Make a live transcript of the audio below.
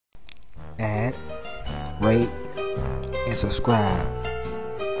add, rate, and subscribe.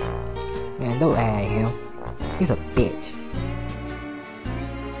 Man, don't add him. He's a bitch.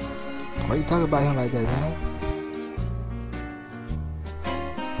 Why you talking about him like that, man?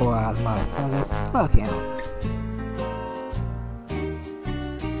 4 hours motherfucker. Fuck him.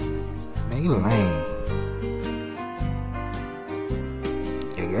 Man, you lame.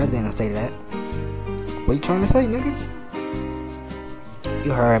 Your girl didn't say that. What you trying to say, nigga?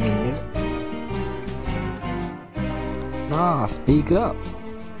 You heard me, nigga. Nah, speak up.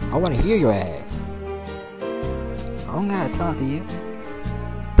 I wanna hear your ass. I don't gotta talk to you.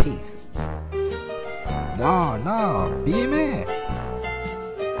 Peace. No, be a man.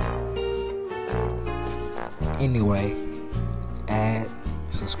 Anyway, add,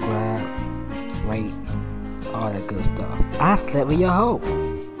 subscribe, rate, all that good stuff. I slept with your hoe.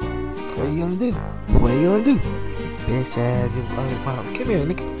 What you gonna do? What you gonna do? You bitch ass, you come here,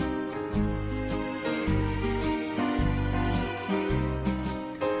 nigga.